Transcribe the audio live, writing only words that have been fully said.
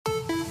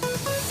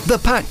The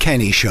Pat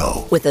Kenny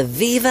Show with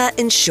Aviva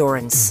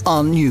Insurance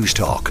on News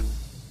Talk.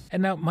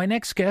 And now my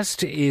next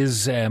guest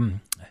is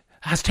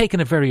has taken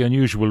a very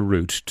unusual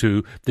route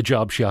to the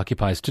job she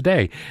occupies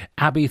today.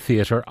 Abbey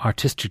Theatre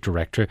Artistic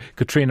Director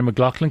Caitríona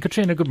McLaughlin.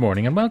 Caitríona, good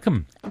morning and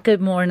welcome.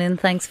 Good morning.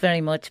 Thanks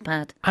very much,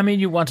 Pat. I mean,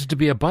 you wanted to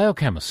be a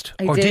biochemist.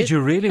 I or did you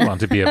really want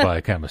to be a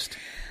biochemist?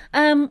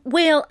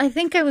 Well, I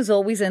think I was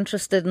always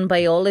interested in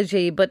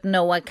biology, but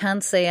no, I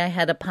can't say I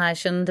had a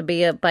passion to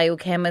be a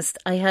biochemist.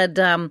 I had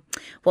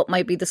what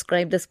might be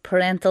described as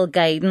parental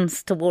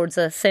guidance towards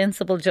a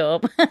sensible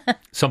job.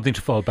 Something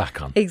to fall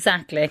back on.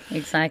 Exactly.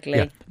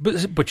 Yeah.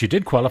 But you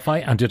did qualify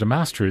and did a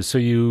master's, so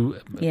you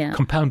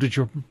compounded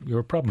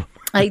your problem.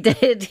 I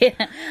did,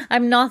 yeah.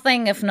 I'm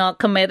nothing if not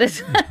committed.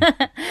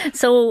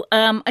 So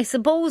I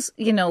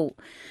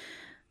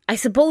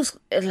suppose,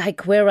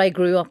 like where I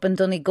grew up in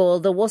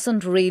Donegal, there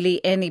wasn't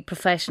really any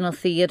professional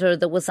theatre.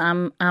 There was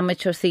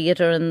amateur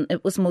theatre, and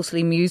it was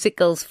mostly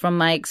musicals from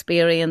my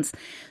experience.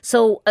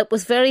 So it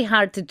was very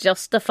hard to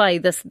justify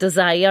this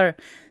desire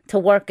to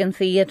work in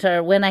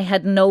theatre when I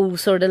had no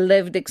sort of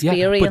lived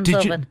experience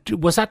of it.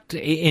 Was that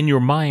in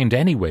your mind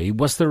anyway?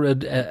 Was there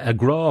a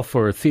graw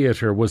for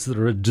theatre? Was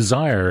there a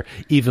desire,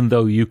 even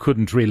though you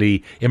couldn't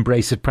really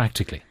embrace it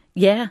practically?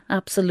 Yeah,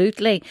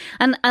 absolutely.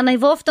 And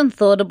I've often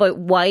thought about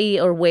why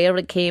or where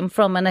it came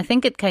from. And I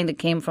think it kind of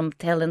came from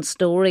telling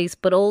stories,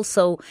 but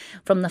also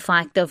from the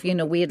fact of,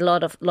 we had a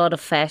lot of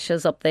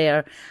fesches up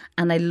there.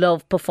 And I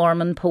love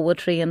performing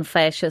poetry and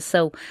fesches.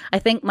 So I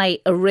think my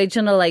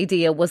original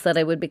idea was that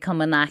I would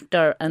become an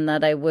actor and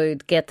that I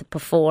would get to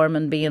perform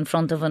and be in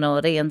front of an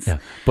audience. Yeah,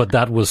 but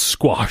that was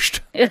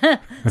squashed.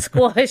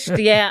 Squashed,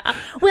 yeah.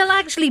 Well,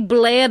 actually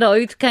bled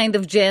out kind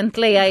of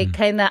gently. I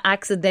kind of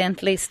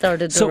accidentally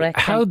started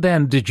directing. So how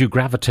then did you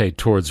gravitate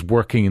towards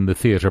working in the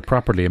theatre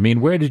properly? I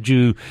mean, where did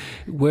you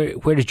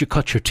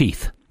cut your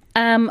teeth?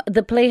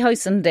 The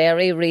Playhouse in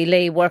Derry,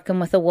 really, working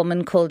with a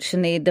woman called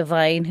Sinead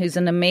Devine, who's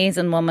an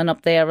amazing woman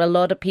up there. A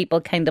lot of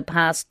people kind of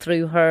passed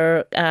through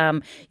her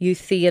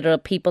youth theatre,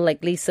 people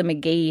like Lisa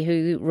McGee,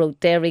 who wrote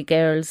Derry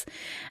Girls.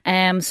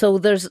 So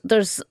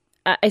there's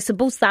I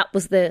suppose that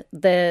was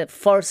the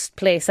first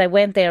place I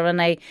went there,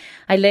 and I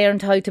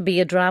learned how to be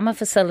a drama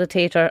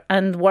facilitator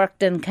and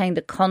worked in kind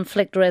of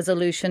conflict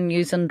resolution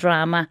using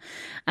drama.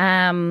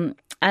 And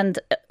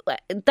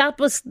that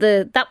was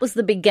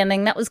the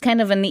beginning. That was kind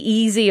of an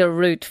easier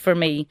route for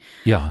me.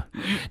 Yeah.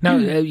 Now,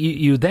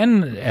 you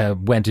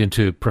then went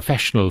into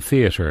professional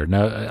theatre.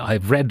 Now,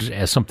 I've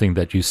read something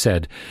that you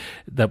said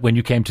that when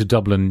you came to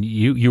Dublin,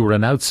 you were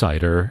an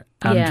outsider.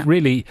 And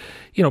really,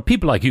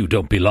 people like you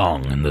don't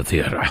belong in the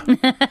theatre.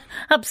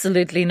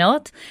 Absolutely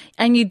not.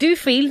 And you do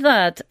feel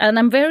that. And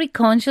I'm very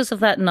conscious of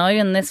that now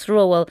in this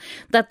role,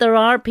 that there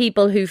are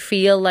people who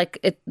feel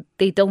like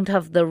they don't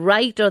have the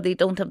right, or they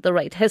don't have the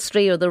right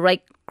history or the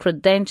right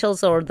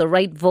credentials or the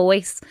right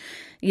voice.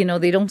 They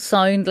don't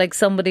sound like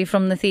somebody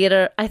from the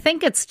theatre. I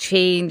think it's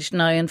changed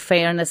now, in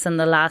fairness. In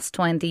the last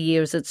 20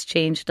 years, it's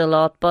changed a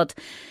lot.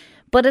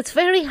 But it's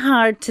very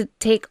hard to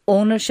take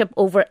ownership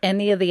over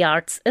any of the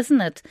arts,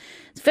 isn't it?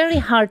 It's very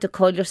hard to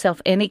call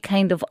yourself any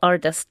kind of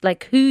artist.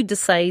 Like, who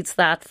decides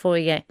that for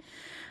you?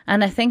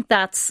 And I think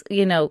that's,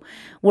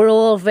 we're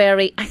all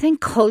I think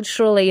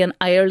culturally in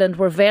Ireland,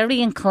 we're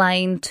very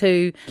inclined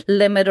to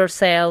limit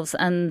ourselves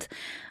and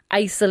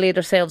isolate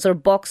ourselves or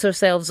box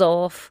ourselves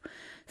off.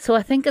 So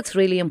I think it's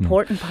really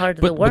important part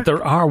of the work. But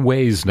there are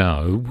ways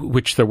now,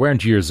 which there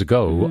weren't years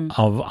ago,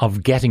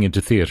 of getting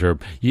into theatre.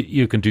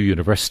 You can do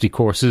university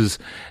courses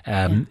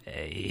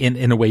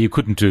in a way you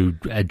couldn't do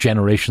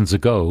generations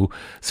ago.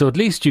 So at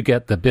least you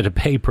get the bit of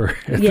paper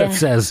that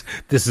says,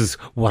 this is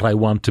what I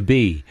want to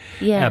be.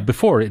 Yeah.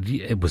 Before,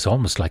 it was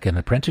almost like an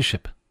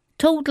apprenticeship.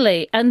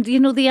 Totally. And,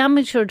 the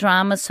amateur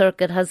drama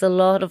circuit has a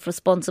lot of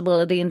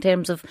responsibility in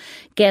terms of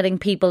getting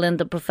people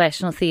into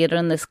professional theatre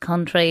in this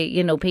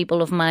country,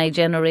 people of my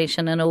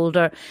generation and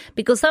older,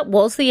 because that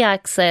was the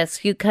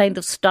access. You kind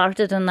of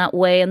started in that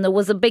way. And there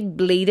was a big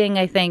bleeding,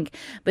 I think,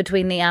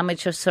 between the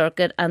amateur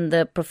circuit and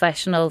the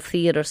professional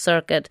theatre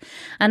circuit.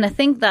 And I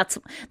think that's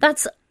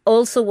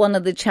also one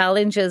of the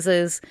challenges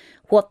is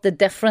what the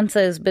difference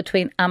is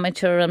between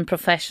amateur and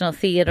professional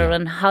theatre,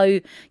 and how,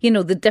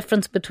 the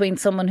difference between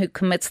someone who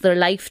commits their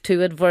life to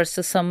it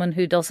versus someone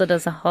who does it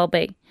as a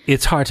hobby.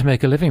 It's hard to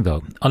make a living,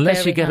 though,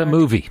 unless you get a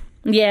movie.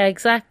 Yeah,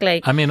 exactly.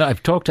 I mean,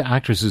 I've talked to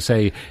actors who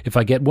say, if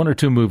I get 1 or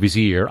 2 movies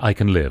a year, I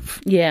can live.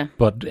 Yeah.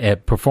 But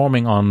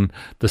performing on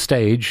the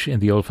stage in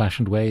the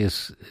old-fashioned way,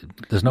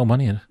 there's no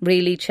money in it.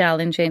 Really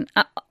challenging.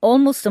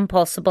 Almost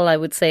impossible, I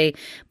would say,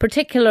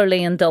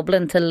 particularly in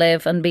Dublin, to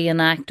live and be an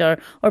actor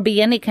or be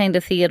any kind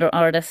of theatre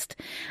artist.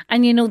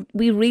 And,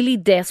 we really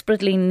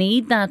desperately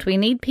need that. We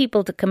need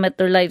people to commit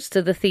their lives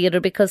to the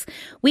theatre because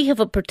we have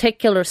a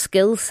particular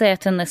skill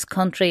set in this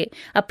country,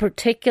 a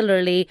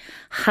particularly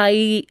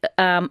high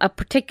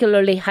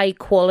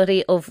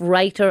quality of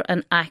writer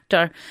and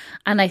actor.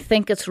 And I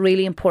think it's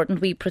really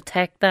important we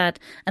protect that,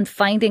 and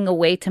finding a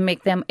way to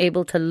make them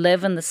able to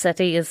live in the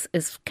city is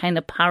kind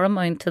of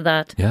paramount to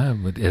that. Yeah,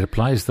 but it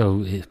applies,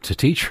 though, to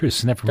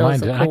teachers, never Does,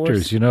 mind of actors.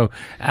 course. You know,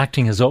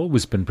 acting has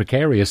always been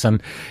precarious,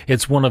 and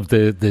it's one of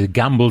the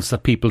gambles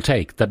that people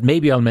take, that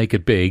maybe I'll make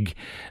it big,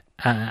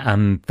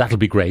 and that'll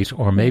be great,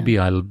 or maybe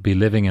I'll be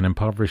living an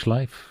impoverished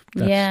life.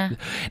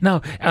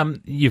 Now,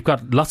 you've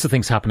got lots of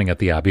things happening at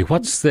the Abbey.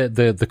 What's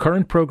the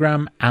current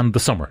programme and the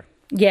summer?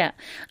 Yeah,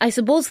 I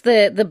suppose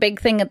the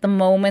big thing at the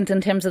moment in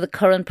terms of the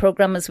current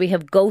programme is we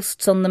have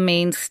Ghosts on the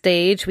main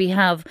stage. We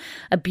have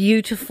a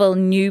beautiful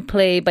new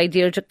play by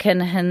Deirdre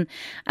Kinahan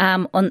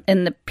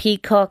in the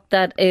Peacock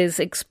that is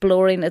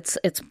exploring. It's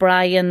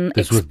Brian.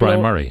 It's with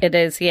Brian Murray. It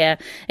is, yeah,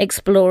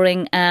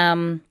 exploring.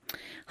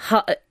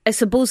 I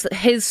suppose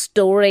his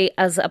story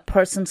as a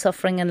person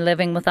suffering and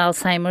living with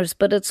Alzheimer's,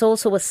 but it's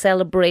also a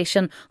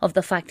celebration of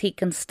the fact he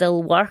can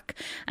still work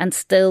and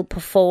still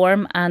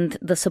perform, and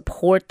the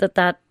support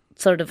that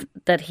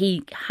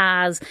he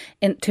has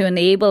to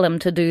enable him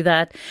to do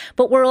that.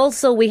 But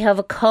we have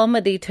a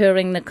comedy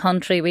touring the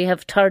country. We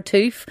have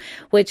Tartuffe,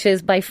 which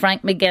is by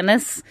Frank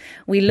McGuinness.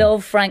 We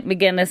love Frank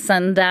McGuinness,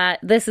 and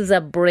this is a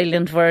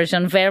brilliant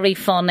version, very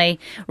funny,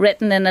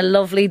 written in a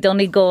lovely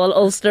Donegal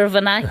Ulster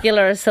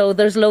vernacular. So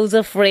there's loads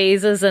of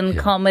phrases and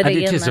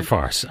comedy. And it is a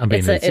farce. I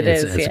mean,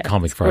 it's a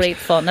comic farce. Great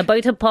fun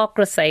about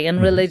hypocrisy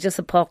and religious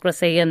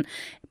hypocrisy and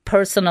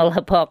personal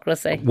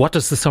hypocrisy. What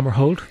does the summer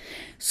hold?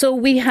 So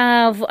we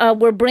have,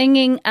 we're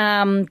bringing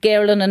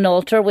Girl in an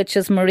Altar, which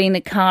is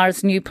Marina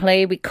Carr's new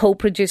play. We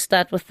co-produced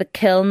that with the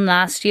Kiln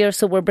last year,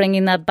 so we're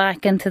bringing that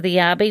back into the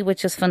Abbey,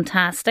 which is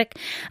fantastic.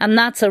 And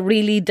that's a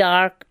really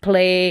dark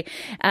play,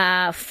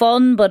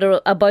 fun,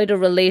 but about a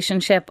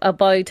relationship,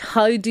 about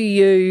how do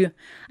you,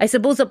 I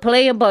suppose a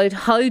play about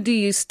how do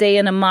you stay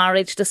in a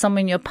marriage to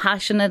someone you're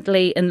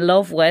passionately in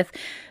love with,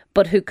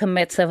 but who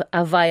commits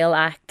a vile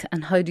act,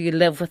 and how do you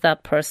live with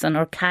that person,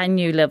 or can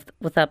you live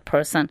with that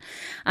person?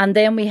 And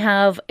then we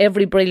have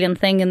Every Brilliant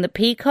Thing in the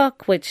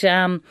Peacock, which, we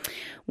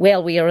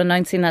are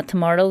announcing that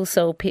tomorrow.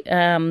 So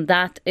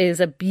that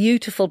is a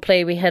beautiful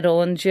play we had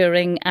on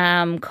during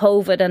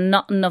COVID, and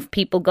not enough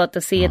people got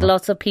to see it.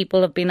 Lots of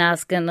people have been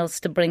asking us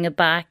to bring it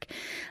back.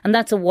 And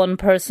that's a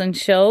one-person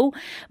show,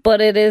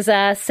 but it is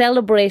a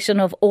celebration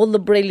of all the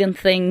brilliant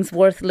things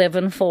worth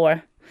living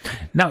for.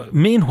 Now,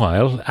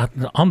 meanwhile,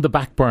 on the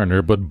back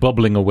burner but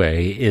bubbling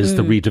away is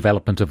the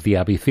redevelopment of the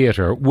Abbey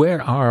Theatre. Where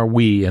are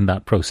we in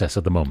that process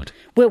at the moment?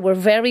 Well, we're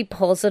very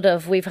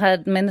positive. We've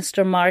had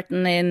Minister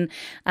Martin in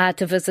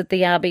to visit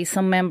the Abbey,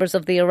 some members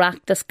of the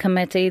Oireachtas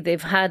Committee.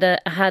 They've had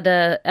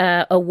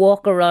a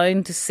walk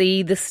around to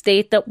see the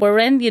state that we're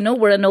in. You know,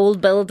 we're an old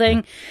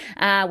building.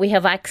 We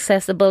have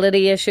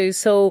accessibility issues.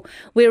 So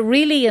we're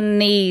really in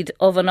need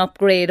of an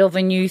upgrade, of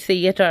a new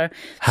theatre.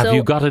 Have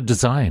you got a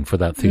design for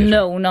that theatre?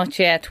 No, not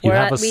yet. You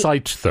have a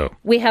site, though.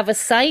 We have a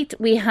site.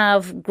 We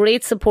have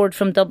great support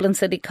from Dublin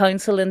City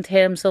Council in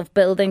terms of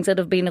buildings that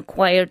have been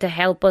acquired to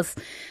help us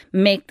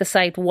make the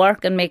site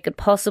work and make it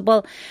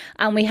possible.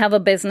 And we have a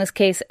business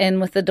case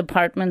in with the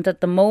department at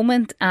the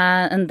moment,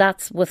 and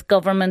that's with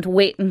government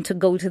waiting to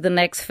go to the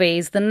next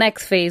phase. The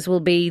next phase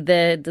will be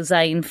the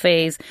design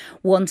phase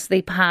once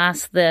they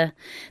pass the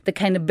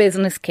kind of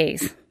business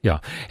case. Yeah.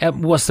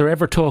 Was there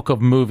ever talk of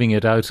moving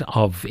it out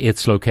of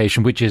its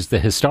location, which is the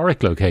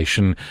historic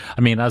location?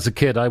 I mean, as a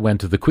kid, I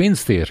went to the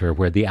Queen's Theatre,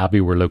 where the Abbey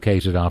were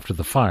located after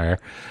the fire,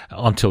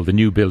 until the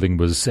new building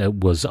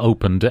was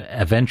opened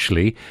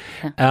eventually.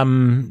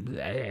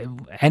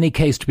 Any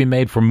case to be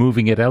made for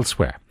moving it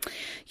elsewhere?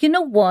 You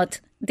know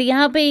what? The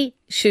Abbey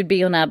should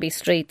be on Abbey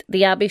Street.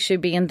 The Abbey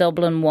should be in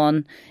Dublin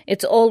 1.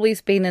 It's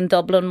always been in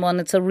Dublin 1.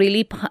 It's a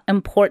really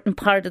important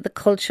part of the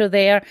culture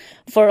there.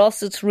 For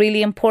us, it's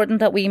really important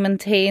that we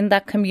maintain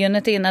that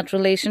community and that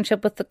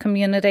relationship with the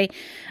community.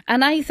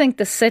 And I think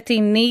the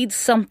city needs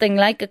something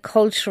like a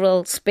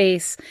cultural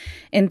space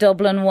in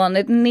Dublin 1.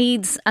 It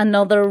needs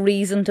another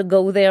reason to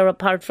go there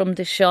apart from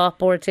the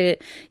shop, or to,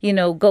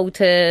 go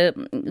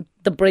to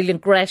the brilliant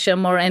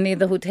Gresham or any of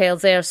the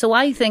hotels there. So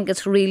I think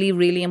it's really,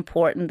 really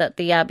important that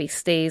the Abbey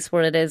stays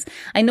where it is.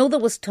 I know there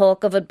was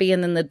talk of it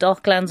being in the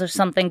Docklands or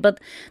something, but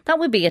that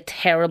would be a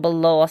terrible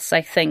loss,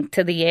 I think,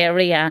 to the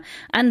area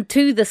and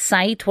to the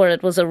site where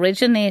it was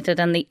originated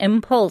and the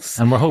impulse.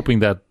 And we're hoping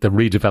that the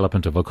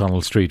redevelopment of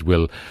O'Connell Street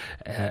will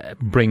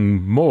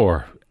bring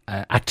more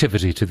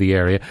activity to the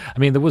area. I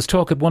mean, there was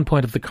talk at one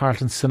point of the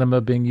Carlton Cinema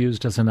being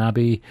used as an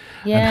Abbey,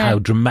 and how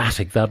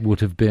dramatic that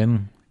would have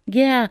been.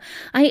 Yeah,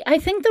 I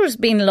think there's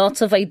been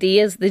lots of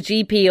ideas. The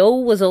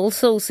GPO was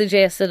also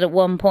suggested at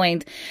one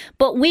point.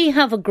 But we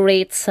have a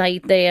great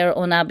site there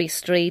on Abbey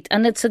Street.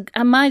 And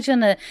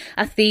imagine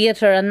a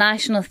theatre, a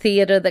national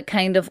theatre that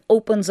kind of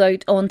opens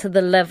out onto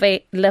the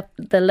Liffey.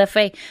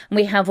 And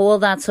we have all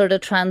that sort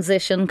of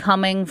transition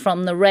coming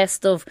from the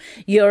rest of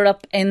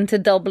Europe into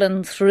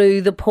Dublin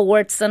through the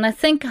ports. And I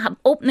think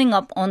opening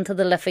up onto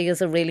the Liffey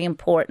is a really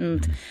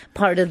important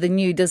part of the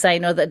new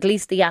design, or at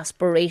least the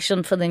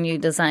aspiration for the new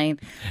design.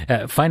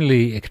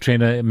 Finally,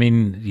 Caitríona, I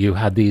mean, you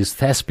had these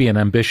thespian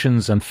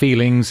ambitions and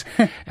feelings.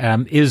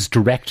 Is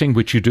directing,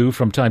 which you do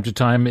from time to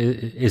time,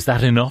 is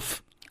that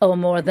enough? Oh,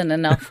 more than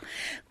enough.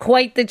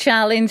 Quite the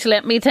challenge,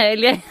 let me tell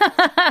you.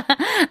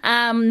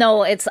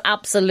 No, it's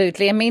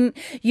absolutely. I mean,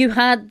 you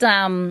had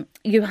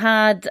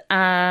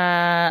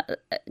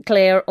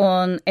Claire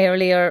on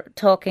earlier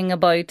talking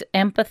about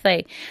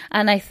empathy,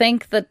 and I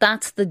think that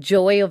that's the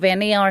joy of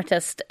any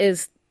artist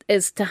is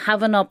to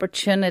have an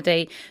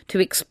opportunity to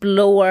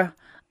explore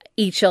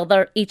each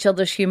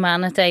other's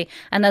humanity.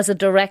 And as a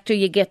director,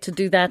 you get to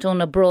do that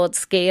on a broad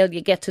scale.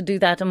 You get to do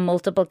that in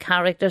multiple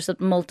characters at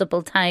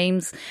multiple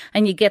times,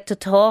 and you get to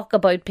talk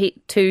about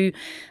to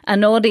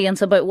an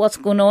audience about what's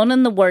going on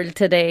in the world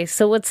today.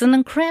 So it's an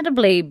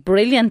incredibly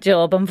brilliant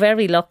job. I'm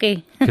very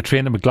lucky.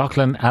 Caitríona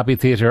McLaughlin, Abbey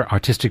Theatre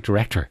Artistic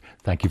Director,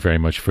 thank you very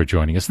much for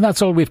joining us. And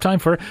that's all we have time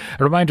for.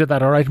 A reminder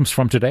that our items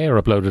from today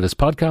are uploaded as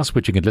podcasts,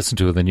 which you can listen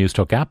to in the News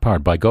Talk app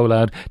powered by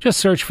GoLoud. Just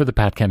search for The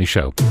Pat Kenny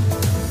Show.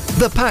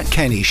 The Pat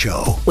Kenny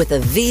Show. With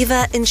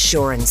Aviva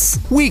Insurance.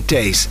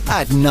 Weekdays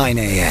at 9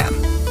 a.m.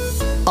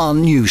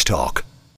 on News Talk.